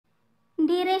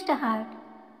Dearest heart,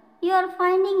 you are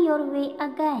finding your way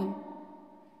again.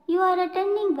 You are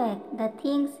returning back the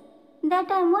things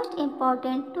that are most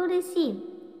important to receive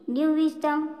new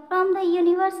wisdom from the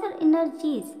universal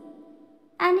energies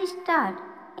and start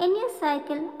a new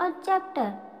cycle or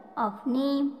chapter of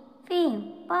name,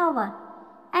 fame, power,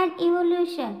 and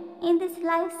evolution in this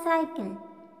life cycle.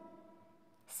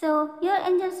 So, your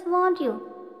angels want you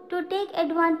to take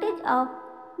advantage of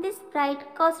this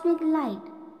bright cosmic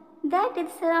light that is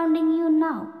surrounding you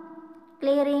now,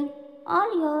 clearing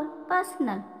all your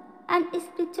personal and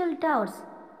spiritual doubts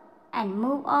and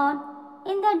move on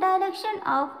in the direction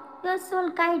of your soul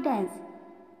guidance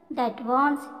that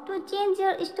wants to change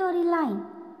your storyline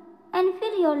and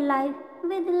fill your life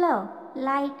with love,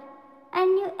 light,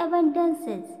 and new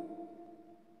abundances.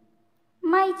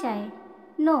 My child,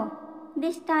 no,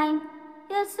 this time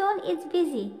your soul is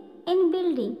busy in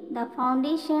building the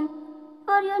foundation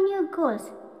for your new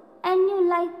goals and new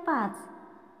life paths.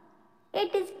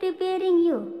 It is preparing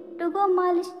you to go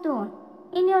milestone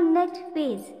in your next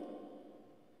phase.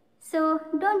 So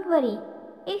don't worry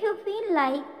if you feel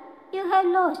like you have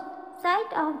lost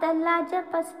sight of the larger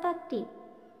perspective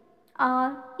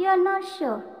or you are not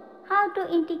sure how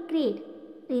to integrate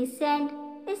recent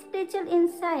spiritual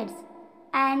insights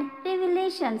and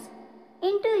revelations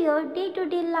into your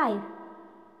day-to-day life.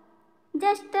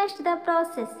 Just trust the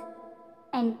process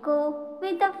and go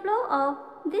with the flow of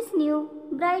this new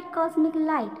bright cosmic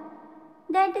light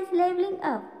that is leveling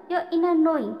up your inner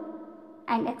knowing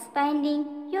and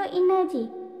expanding your energy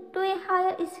to a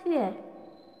higher sphere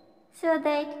so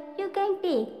that you can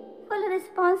take full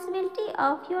responsibility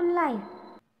of your life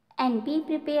and be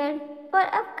prepared for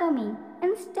upcoming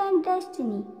instant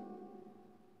destiny.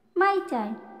 My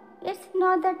child, it's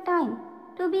not the time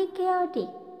to be chaotic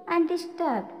and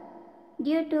disturbed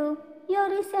due to your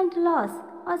recent loss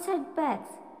or setbacks.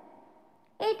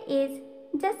 It is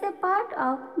just a part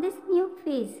of this new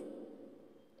phase.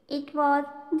 It was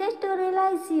just to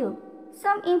realize you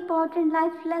some important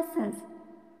life lessons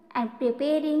and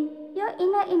preparing your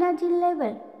inner energy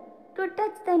level to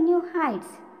touch the new heights.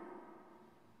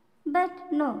 But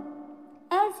no,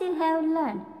 as you have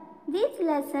learned these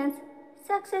lessons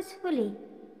successfully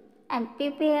and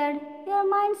prepared your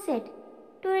mindset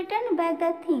to return back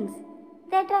the things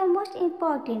that are most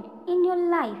important in your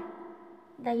life,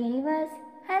 the universe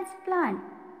has planned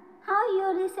how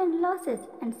your recent losses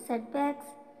and setbacks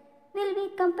will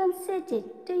be compensated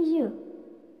to you.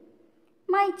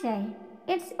 My child,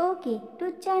 it's okay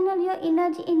to channel your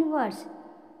energy inwards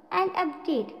and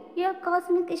update your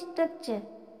cosmic structure.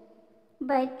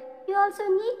 But you also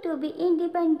need to be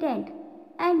independent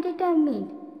and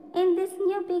determined in this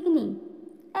new beginning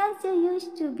as you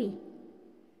used to be.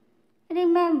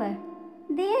 Remember,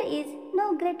 there is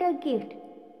no greater gift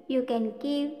you can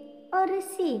give or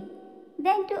receive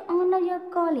than to honor your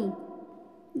calling.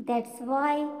 That's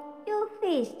why you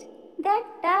faced that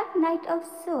dark night of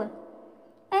soul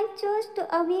and chose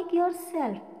to awake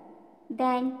yourself,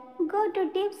 then go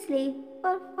to deep sleep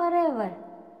for forever.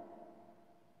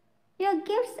 Your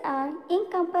gifts are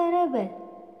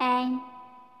incomparable and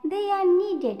they are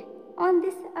needed on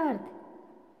this earth.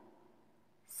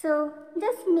 So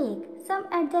just make some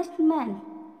adjustments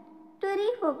to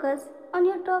refocus on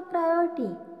your top priority,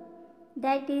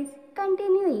 that is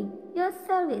continuing your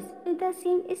service with the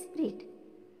same spirit,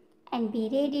 and be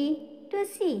ready to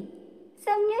see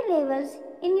some new levels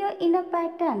in your inner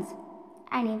patterns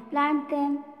and implant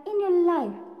them in your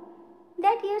life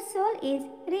that your soul is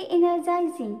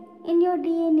re-energizing in your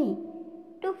DNA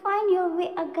to find your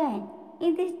way again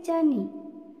in this journey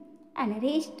and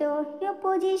restore your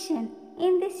position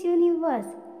in this universe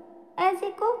as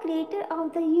a co-creator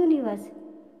of the universe,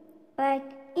 but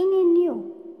in a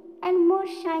new and more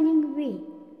shining way.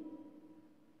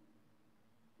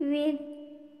 With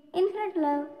infinite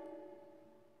love,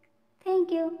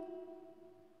 thank you.